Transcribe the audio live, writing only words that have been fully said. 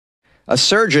A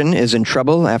surgeon is in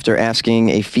trouble after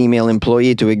asking a female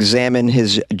employee to examine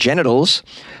his genitals.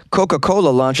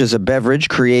 Coca-Cola launches a beverage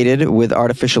created with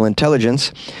artificial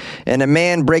intelligence. And a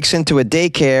man breaks into a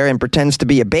daycare and pretends to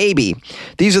be a baby.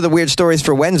 These are the weird stories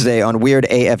for Wednesday on Weird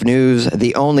AF News,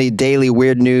 the only daily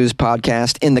weird news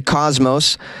podcast in the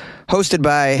cosmos, hosted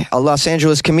by a Los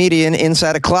Angeles comedian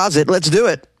inside a closet. Let's do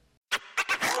it.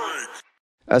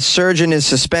 A surgeon is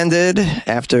suspended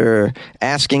after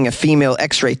asking a female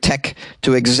x-ray tech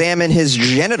to examine his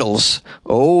genitals.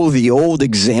 Oh, the old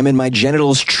examine my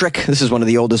genitals trick. This is one of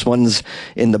the oldest ones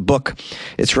in the book.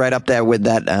 It's right up there with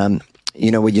that,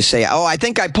 when you say, oh, I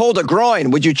think I pulled a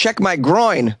groin. Would you check my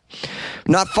groin?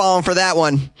 Not falling for that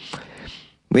one.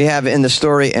 We have in the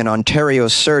story an Ontario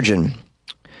surgeon.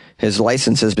 His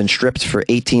license has been stripped for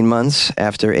 18 months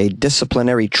after a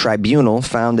disciplinary tribunal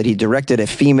found that he directed a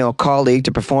female colleague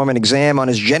to perform an exam on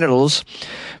his genitals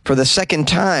for the second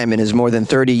time in his more than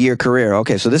 30-year career.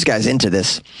 Okay, so this guy's into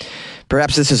this.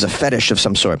 Perhaps this is a fetish of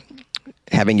some sort,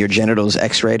 having your genitals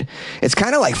x-rayed. It's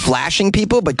kind of like flashing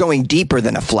people, but going deeper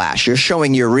than a flash. You're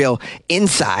showing your real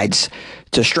insides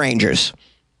to strangers.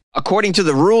 According to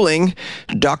the ruling,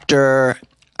 Dr.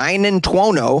 Einen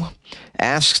Tuono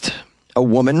asked a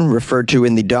woman, referred to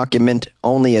in the document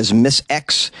only as Miss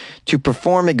X, to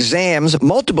perform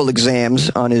multiple exams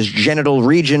on his genital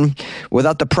region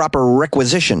without the proper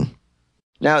requisition.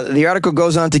 Now, the article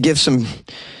goes on to give some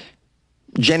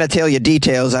genitalia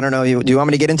details. I don't know, do you want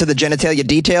me to get into the genitalia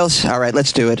details? All right,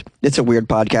 let's do it. It's a weird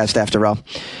podcast after all.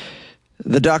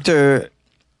 The doctor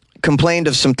complained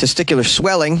of some testicular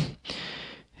swelling,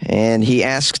 and he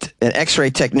asked an x-ray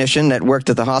technician that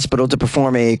worked at the hospital to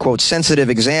perform a, quote, sensitive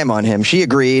exam on him. She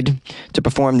agreed to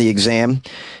perform the exam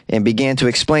and began to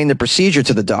explain the procedure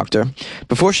to the doctor.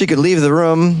 Before she could leave the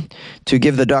room to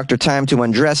give the doctor time to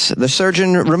undress, the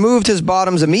surgeon removed his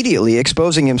bottoms immediately,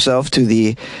 exposing himself to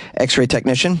the x-ray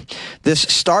technician. This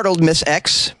startled Miss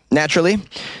X, naturally.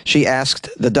 She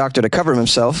asked the doctor to cover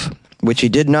himself, which he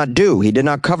did not do. He did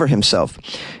not cover himself.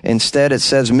 Instead, it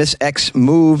says Miss X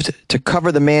moved to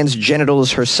cover the man's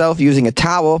genitals herself using a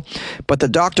towel, but the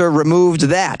doctor removed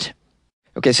that.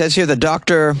 Okay, it says here the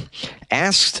doctor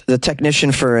asked the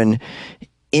technician for an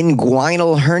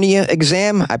inguinal hernia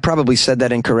exam. I probably said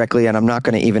that incorrectly, and I'm not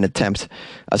going to even attempt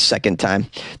a second time.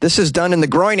 This is done in the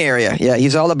groin area. Yeah,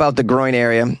 he's all about the groin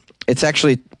area. It's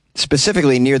actually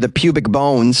specifically near the pubic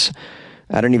bones.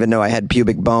 I don't even know I had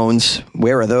pubic bones.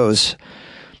 Where are those?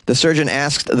 The surgeon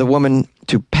asked the woman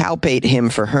to palpate him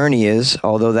for hernias,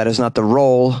 although that is not the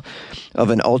role of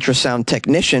an ultrasound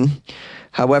technician.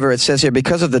 However, it says here,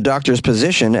 because of the doctor's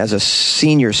position as a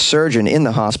senior surgeon in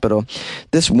the hospital,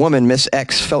 this woman, Miss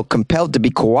X, felt compelled to be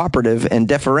cooperative and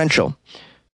deferential.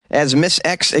 As Miss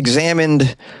X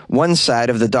examined one side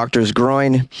of the doctor's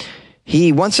groin,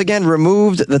 he once again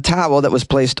removed the towel that was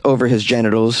placed over his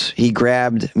genitals. He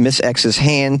grabbed Miss X's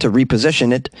hand to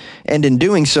reposition it, and in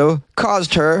doing so,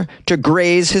 caused her to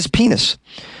graze his penis.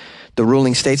 The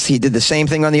ruling states he did the same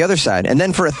thing on the other side, and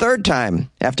then for a third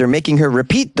time, after making her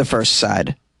repeat the first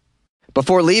side.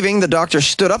 Before leaving, the doctor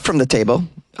stood up from the table,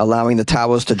 allowing the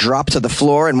towels to drop to the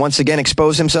floor and once again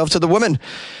expose himself to the woman.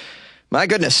 My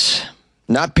goodness,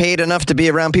 not paid enough to be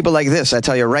around people like this, I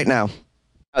tell you right now.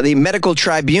 The medical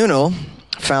tribunal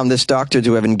found this doctor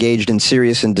to have engaged in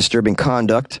serious and disturbing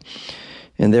conduct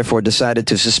and therefore decided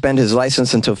to suspend his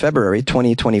license until February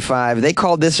 2025. They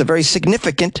called this a very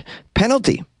significant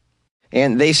penalty.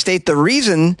 And they state the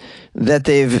reason that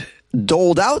they've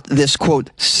doled out this, quote,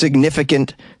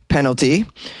 significant penalty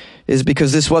is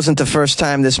because this wasn't the first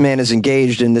time this man is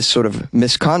engaged in this sort of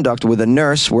misconduct with a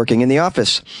nurse working in the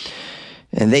office.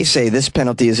 And they say this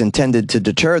penalty is intended to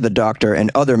deter the doctor and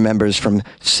other members from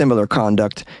similar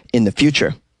conduct in the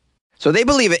future. So they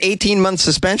believe an 18-month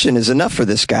suspension is enough for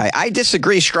this guy. I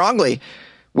disagree strongly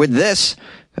with this.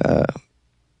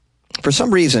 For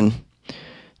some reason,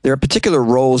 there are particular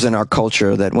roles in our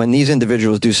culture that when these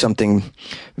individuals do something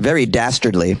very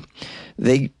dastardly,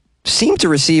 they seem to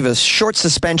receive a short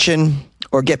suspension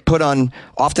or get put on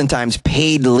oftentimes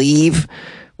paid leave,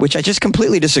 which I just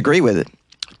completely disagree with.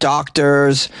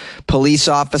 Doctors, police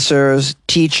officers,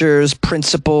 teachers,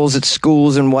 principals at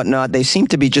schools and whatnot, they seem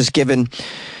to be just given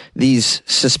these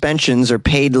suspensions or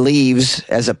paid leaves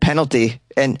as a penalty.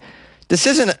 And this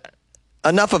isn't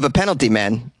enough of a penalty,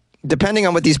 man. Depending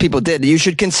on what these people did, you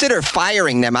should consider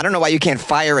firing them. I don't know why you can't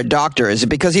fire a doctor. Is it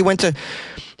because he went to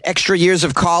extra years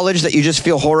of college that you just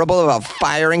feel horrible about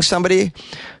firing somebody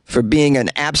for being an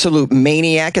absolute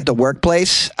maniac at the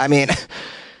workplace? I mean,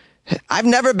 I've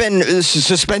never been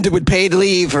suspended with paid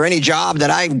leave for any job that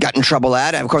I got in trouble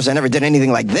at. Of course, I never did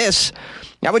anything like this.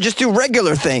 I would just do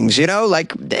regular things,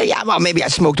 like, yeah, well, maybe I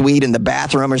smoked weed in the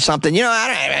bathroom or something.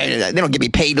 They don't give me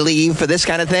paid leave for this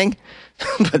kind of thing.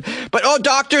 but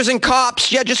doctors and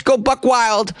cops, yeah, just go buck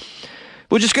wild.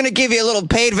 We're just going to give you a little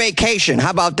paid vacation.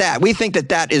 How about that? We think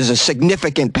that is a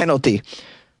significant penalty.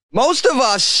 Most of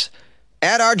us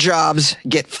at our jobs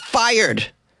get fired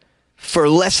for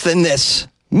less than this,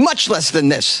 much less than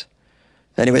this.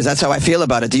 Anyways, that's how I feel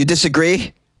about it. Do you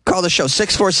disagree? Call the show,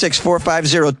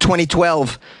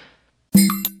 646-450-2012.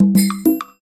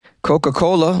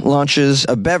 Coca-Cola launches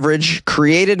a beverage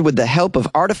created with the help of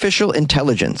artificial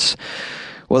intelligence.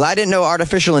 Well, I didn't know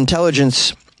artificial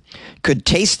intelligence could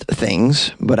taste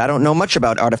things, but I don't know much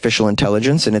about artificial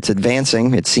intelligence, and it's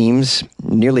advancing. It seems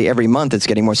nearly every month it's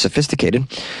getting more sophisticated.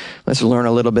 Let's learn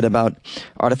a little bit about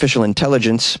artificial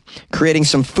intelligence creating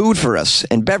some food for us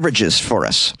and beverages for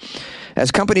us. As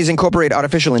companies incorporate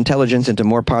artificial intelligence into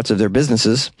more parts of their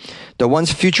businesses, the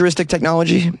once futuristic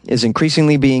technology is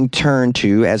increasingly being turned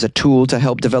to as a tool to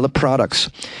help develop products.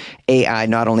 AI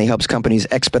not only helps companies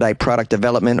expedite product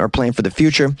development or plan for the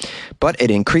future, but it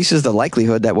increases the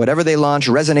likelihood that whatever they launch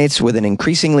resonates with an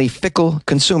increasingly fickle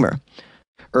consumer.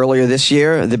 Earlier this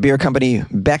year, the beer company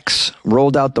Beck's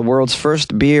rolled out the world's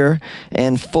first beer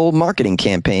and full marketing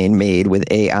campaign made with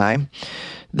AI.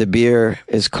 The beer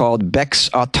is called Beck's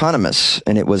Autonomous,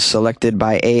 and it was selected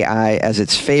by AI as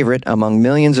its favorite among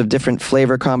millions of different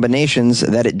flavor combinations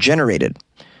that it generated.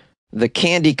 The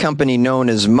candy company known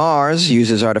as Mars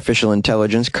uses artificial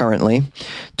intelligence currently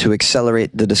to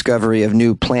accelerate the discovery of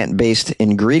new plant-based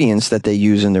ingredients that they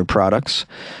use in their products.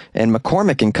 And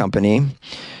McCormick and Company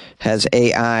has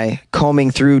AI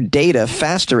combing through data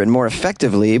faster and more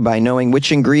effectively by knowing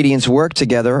which ingredients work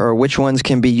together or which ones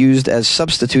can be used as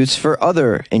substitutes for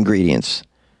other ingredients.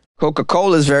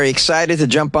 Coca-Cola is very excited to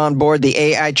jump on board the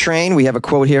AI train. We have a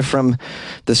quote here from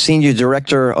the Senior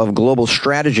Director of Global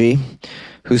Strategy,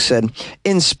 who said,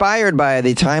 "Inspired by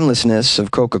the timelessness of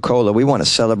Coca-Cola, we want to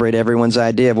celebrate everyone's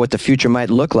idea of what the future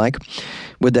might look like.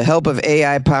 With the help of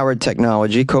AI-powered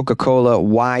technology, Coca-Cola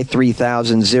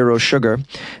Y3000 Zero Sugar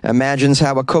imagines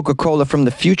how a Coca-Cola from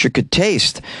the future could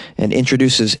taste and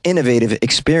introduces innovative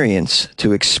experience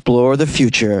to explore the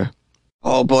future."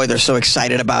 Oh boy, they're so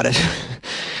excited about it.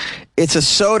 It's a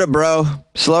soda, bro.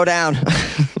 Slow down.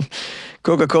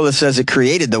 Coca-Cola says it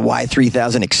created the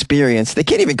Y3000 experience. They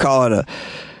can't even call it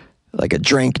a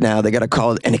drink now. They got to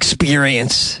call it an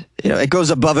experience. It goes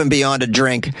above and beyond a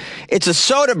drink. It's a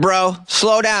soda, bro.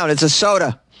 Slow down. It's a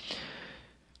soda.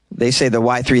 They say the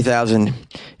Y3000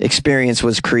 experience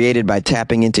was created by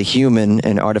tapping into human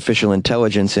and artificial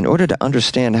intelligence in order to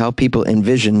understand how people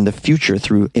envision the future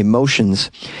through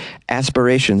emotions,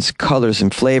 aspirations, colors,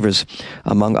 and flavors,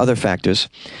 among other factors.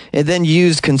 It then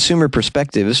used consumer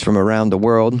perspectives from around the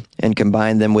world and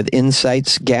combined them with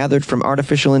insights gathered from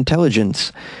artificial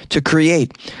intelligence to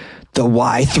create the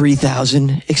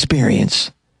Y3000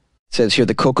 experience. It says here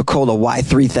the Coca-Cola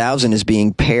Y3000 is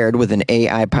being paired with an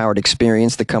AI-powered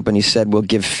experience the company said will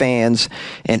give fans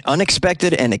an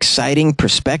unexpected and exciting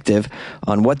perspective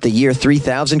on what the year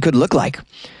 3000 could look like.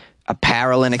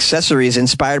 Apparel and accessories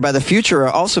inspired by the future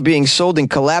are also being sold in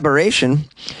collaboration.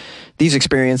 These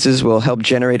experiences will help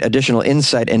generate additional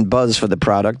insight and buzz for the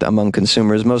product among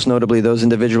consumers, most notably those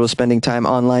individuals spending time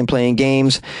online playing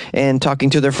games and talking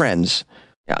to their friends.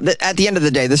 At the end of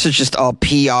the day, this is just all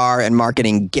PR and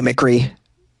marketing gimmickry.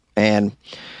 And,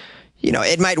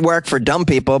 it might work for dumb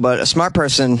people, but a smart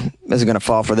person isn't going to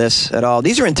fall for this at all.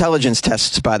 These are intelligence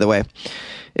tests, by the way.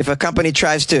 If a company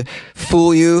tries to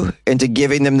fool you into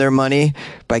giving them their money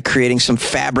by creating some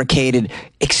fabricated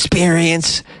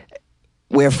experience,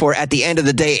 wherefore at the end of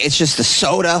the day, it's just a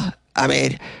soda, I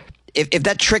mean, if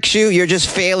that tricks you, you're just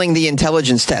failing the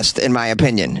intelligence test, in my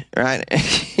opinion, right?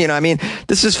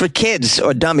 This is for kids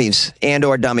or dummies and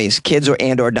or dummies. Kids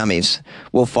and or dummies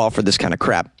will fall for this kind of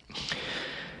crap.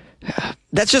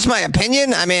 That's just my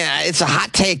opinion. I mean, it's a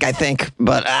hot take, I think,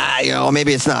 but,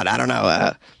 maybe it's not. I don't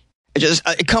know.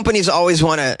 Companies always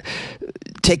want to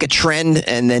take a trend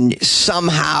and then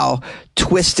somehow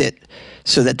twist it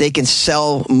so that they can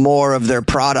sell more of their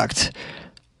product.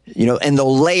 And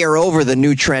they'll layer over the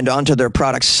new trend onto their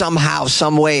product somehow,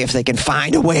 some way, if they can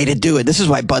find a way to do it. This is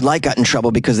why Bud Light got in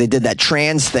trouble, because they did that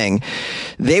trans thing.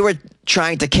 They were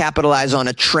trying to capitalize on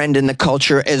a trend in the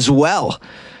culture as well.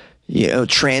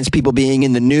 Trans people being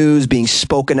in the news, being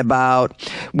spoken about.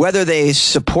 Whether they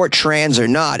support trans or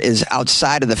not is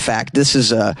outside of the fact. This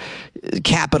is a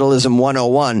capitalism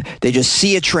 101. They just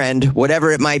see a trend,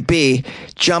 whatever it might be,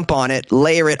 jump on it,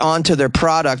 layer it onto their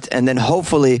product, and then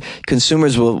hopefully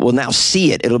consumers will now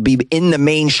see it. It'll be in the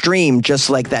mainstream, just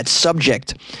like that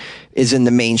subject is in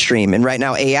the mainstream. And right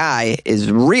now, AI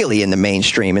is really in the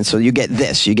mainstream. And so you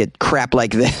get crap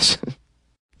like this.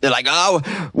 They're like, oh,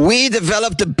 we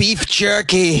developed a beef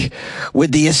jerky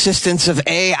with the assistance of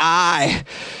AI.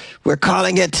 We're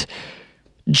calling it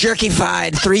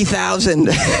Jerkified 3000.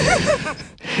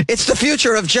 It's the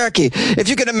future of jerky. If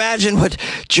you can imagine what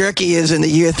jerky is in the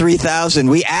year 3000,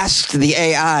 we asked the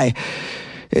AI.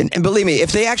 And believe me,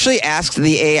 if they actually asked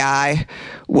the AI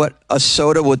what a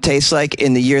soda would taste like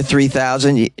in the year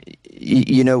 3000,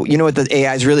 you know what the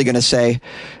AI is really going to say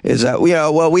is,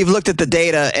 well, we've looked at the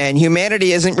data and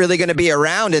humanity isn't really going to be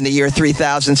around in the year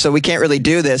 3000, so we can't really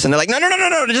do this. And they're like, no,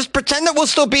 just pretend that we'll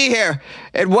still be here.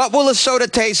 And what will a soda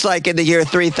taste like in the year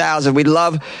 3000? We'd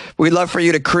love for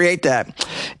you to create that.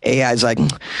 AI's like,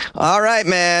 all right,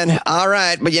 man, all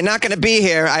right, but you're not going to be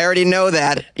here. I already know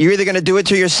that. You're either going to do it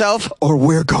to yourself or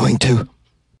we're going to.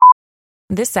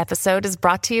 This episode is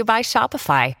brought to you by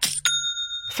Shopify.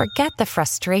 Forget the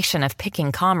frustration of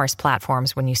picking commerce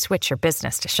platforms when you switch your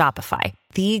business to Shopify,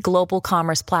 the global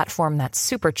commerce platform that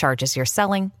supercharges your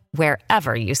selling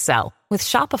wherever you sell. With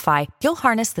Shopify, you'll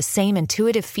harness the same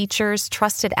intuitive features,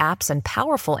 trusted apps, and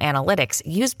powerful analytics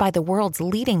used by the world's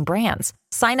leading brands.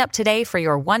 Sign up today for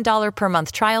your $1 per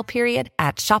month trial period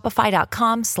at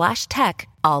shopify.com/tech,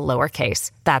 all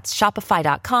lowercase. That's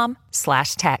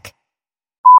shopify.com/tech.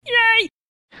 Yay!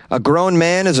 A grown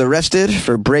man is arrested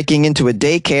for breaking into a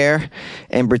daycare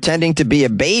and pretending to be a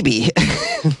baby.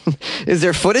 Is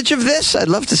there footage of this? I'd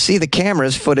love to see the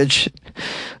camera's footage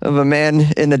of a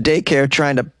man in a daycare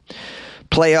trying to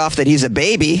play off that he's a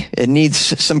baby and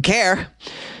needs some care.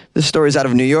 This story's out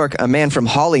of New York. A man from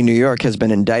Hawley, New York, has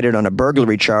been indicted on a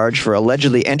burglary charge for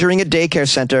allegedly entering a daycare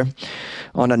center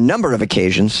on a number of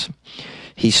occasions.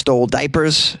 He stole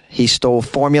diapers, he stole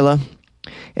formula,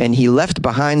 and he left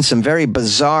behind some very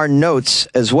bizarre notes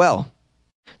as well.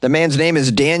 The man's name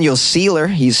is Daniel Sealer.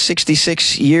 He's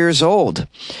 66 years old.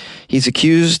 He's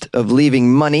accused of leaving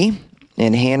money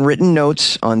and handwritten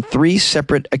notes on 3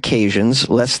 separate occasions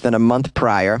less than a month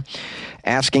prior,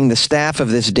 asking the staff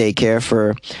of this daycare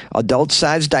for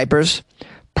adult-sized diapers,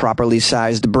 properly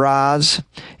sized bras,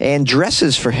 and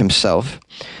dresses for himself,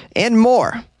 and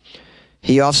more.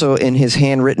 He also, in his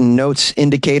handwritten notes,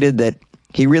 indicated that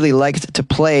he really liked to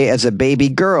play as a baby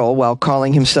girl while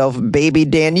calling himself Baby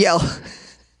Danielle.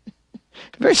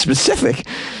 Very specific.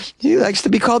 He likes to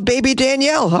be called Baby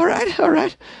Danielle. All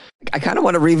right. I kind of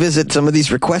want to revisit some of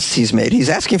these requests he's made. He's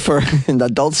asking for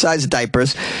adult-sized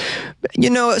diapers. You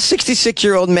know, a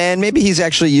 66-year-old man, maybe he's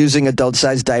actually using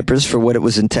adult-sized diapers for what it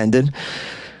was intended.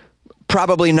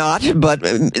 Probably not, but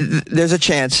there's a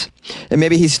chance. And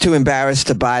maybe he's too embarrassed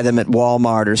to buy them at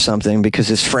Walmart or something because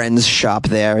his friends shop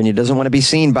there and he doesn't want to be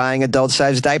seen buying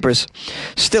adult-sized diapers.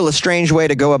 Still a strange way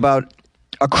to go about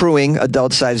accruing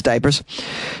adult-sized diapers.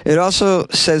 It also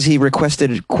says he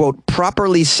requested, quote,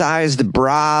 properly sized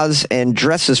bras and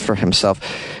dresses for himself.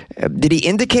 Did he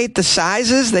indicate the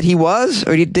sizes that he was,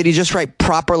 or did he just write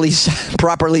properly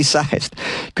sized?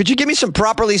 Could you give me some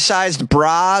properly sized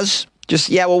bras?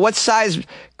 What size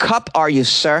cup are you,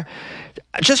 sir?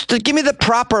 Just give me the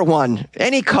proper one.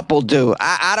 Any cup will do.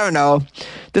 I don't know.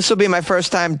 This will be my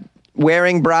first time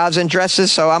wearing bras and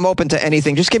dresses, so I'm open to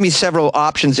anything. Just give me several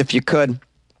options if you could.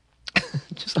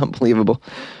 Just unbelievable.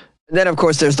 And then, of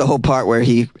course, there's the whole part where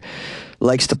he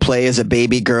likes to play as a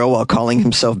baby girl while calling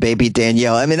himself Baby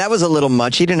Danielle. I mean, that was a little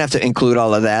much. He didn't have to include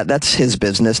all of that. That's his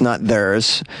business, not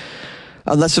theirs.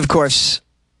 Unless, of course,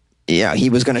 he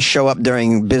was going to show up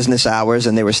during business hours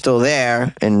and they were still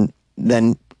there. And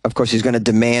then, of course, he's going to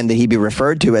demand that he be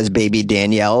referred to as Baby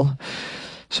Danielle.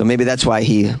 So maybe that's why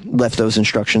he left those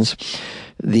instructions.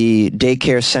 The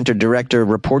daycare center director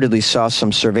reportedly saw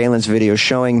some surveillance video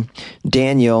showing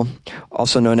Daniel,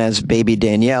 also known as Baby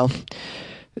Danielle,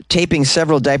 taping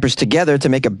several diapers together to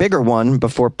make a bigger one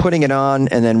before putting it on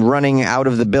and then running out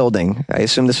of the building. I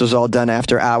assume this was all done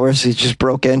after hours. He just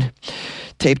broke in,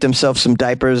 taped himself some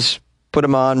diapers, put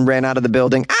them on, ran out of the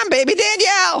building. I'm Baby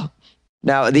Danielle!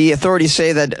 Now, the authorities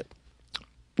say that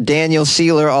Daniel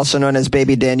Sealer, also known as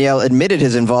Baby Danielle, admitted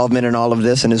his involvement in all of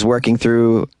this and is working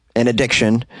through an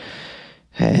addiction.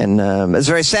 And it's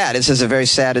very sad. This is a very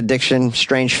sad addiction,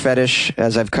 strange fetish,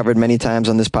 as I've covered many times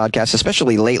on this podcast,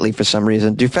 especially lately for some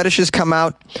reason. Do fetishes come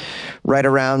out right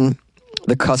around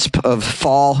the cusp of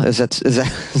fall? Is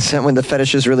that when the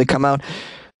fetishes really come out?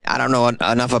 I don't know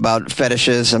enough about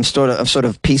fetishes. I'm sort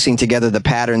of piecing together the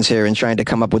patterns here and trying to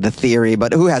come up with a theory.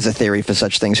 But who has a theory for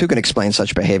such things? Who can explain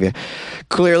such behavior?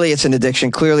 Clearly, it's an addiction.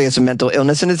 Clearly, it's a mental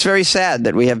illness. And it's very sad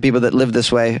that we have people that live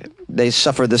this way. They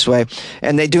suffer this way.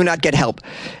 And they do not get help.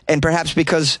 And perhaps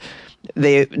because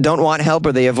they don't want help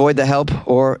or they avoid the help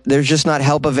or there's just not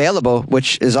help available,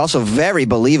 which is also very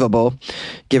believable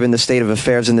given the state of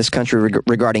affairs in this country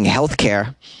regarding health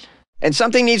care. And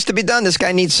something needs to be done. This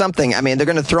guy needs something. I mean, they're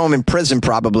going to throw him in prison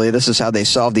probably. This is how they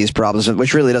solve these problems,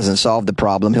 which really doesn't solve the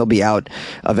problem. He'll be out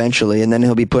eventually, and then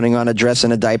he'll be putting on a dress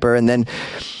and a diaper, and then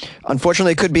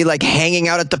unfortunately it could be like hanging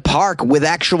out at the park with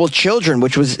actual children,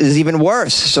 which is even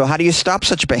worse. So how do you stop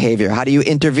such behavior? How do you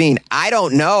intervene? I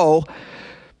don't know.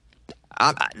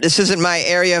 This isn't my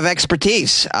area of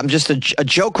expertise. I'm just a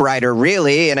joke writer,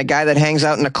 really, and a guy that hangs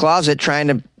out in a closet trying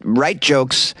to write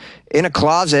jokes in a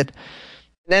closet.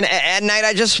 Then at night,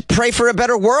 I just pray for a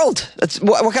better world.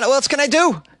 What else can I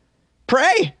do?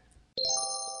 Pray.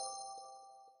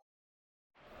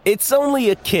 It's only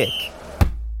a kick,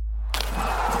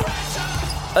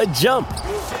 a jump,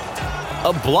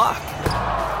 a block.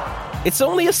 It's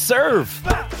only a serve.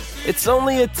 It's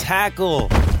only a tackle,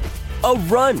 a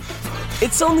run.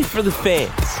 It's only for the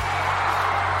fans.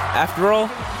 After all,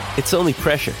 it's only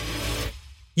pressure.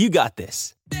 You got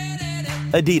this.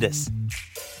 Adidas.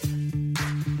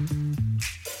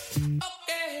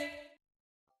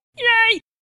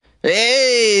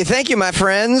 Hey, thank you, my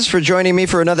friends, for joining me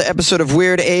for another episode of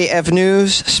Weird AF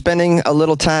News, spending a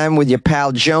little time with your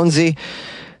pal Jonesy.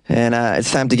 And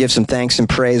it's time to give some thanks and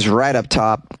praise right up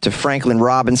top to Franklin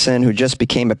Robinson, who just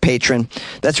became a patron.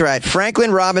 That's right,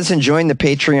 Franklin Robinson joined the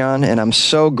Patreon, and I'm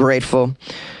so grateful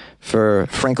for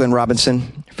Franklin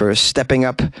Robinson for stepping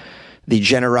up the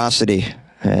generosity.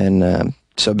 And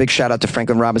so big shout out to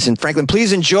Franklin Robinson. Franklin,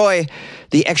 please enjoy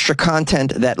the extra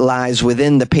content that lies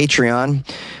within the Patreon.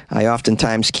 I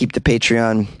oftentimes keep the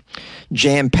Patreon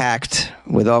jam-packed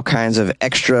with all kinds of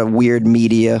extra weird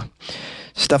media,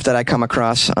 stuff that I come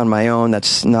across on my own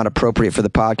that's not appropriate for the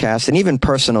podcast, and even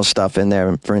personal stuff in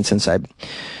there. For instance, a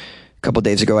couple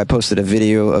days ago, I posted a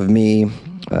video of me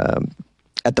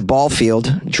at the ball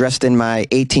field, dressed in my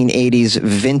 1880s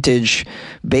vintage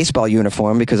baseball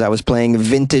uniform because I was playing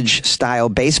vintage style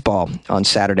baseball on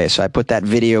Saturday. So I put that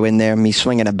video in there, me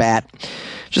swinging a bat.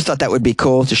 Just thought that would be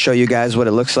cool to show you guys what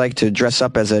it looks like to dress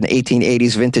up as an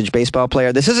 1880s vintage baseball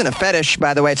player. This isn't a fetish,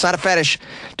 by the way. It's not a fetish.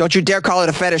 Don't you dare call it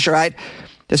a fetish, all right?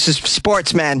 This is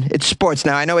sports, man. It's sports.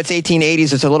 Now, I know it's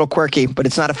 1880s. It's a little quirky, but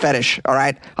it's not a fetish, all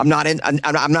right? I'm not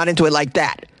into it like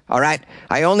that. All right?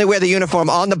 I only wear the uniform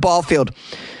on the ball field.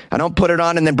 I don't put it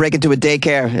on and then break into a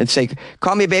daycare and say,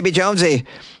 call me Baby Jonesy.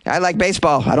 I like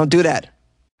baseball. I don't do that.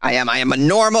 I am a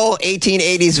normal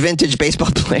 1880s vintage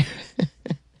baseball player.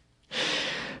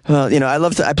 Well,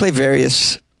 I play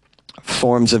various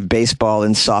forms of baseball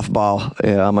and softball.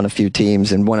 I'm on a few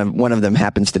teams, and one of them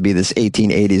happens to be this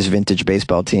 1880s vintage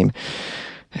baseball team.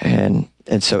 And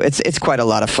so it's quite a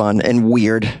lot of fun and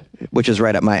weird, which is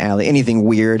right up my alley. Anything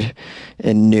weird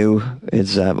and new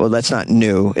is, that's not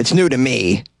new. It's new to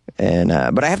me. And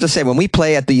but I have to say, when we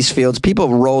play at these fields, people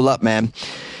roll up, man.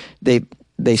 They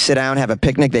sit down, have a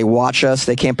picnic, they watch us,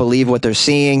 they can't believe what they're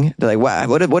seeing. They're like, wow,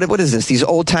 what is this? These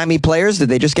old-timey players, did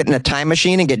they just get in a time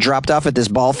machine and get dropped off at this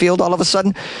ball field all of a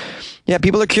sudden? Yeah,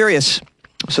 people are curious.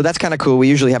 So that's kind of cool. We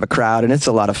usually have a crowd, and it's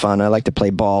a lot of fun. I like to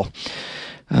play ball.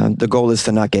 The goal is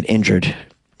to not get injured,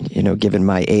 given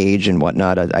my age and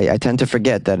whatnot. I tend to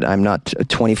forget that I'm not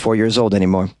 24 years old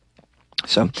anymore.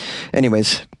 So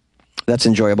anyways, that's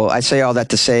enjoyable. I say all that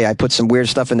to say I put some weird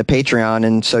stuff in the Patreon,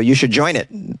 and so you should join it,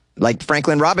 like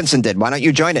Franklin Robinson did. Why don't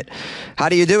you join it? How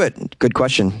do you do it? Good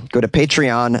question. Go to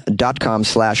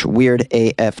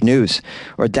patreon.com/weirdafnews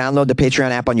or download the Patreon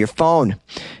app on your phone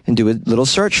and do a little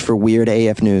search for Weird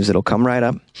AF News. It'll come right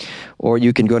up. Or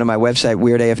you can go to my website,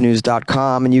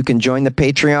 weirdafnews.com, and you can join the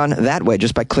Patreon that way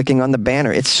just by clicking on the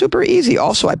banner. It's super easy.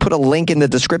 Also, I put a link in the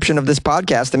description of this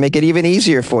podcast to make it even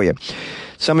easier for you.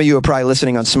 Some of you are probably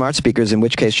listening on smart speakers, in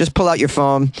which case, just pull out your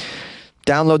phone,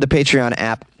 download the Patreon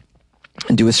app,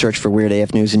 and do a search for Weird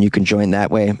AF News, and you can join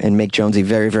that way and make Jonesy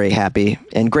very, very happy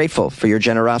and grateful for your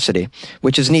generosity,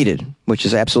 which is needed, which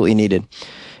is absolutely needed.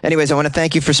 Anyways, I want to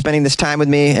thank you for spending this time with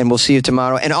me, and we'll see you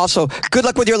tomorrow. And also, good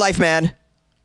luck with your life, man.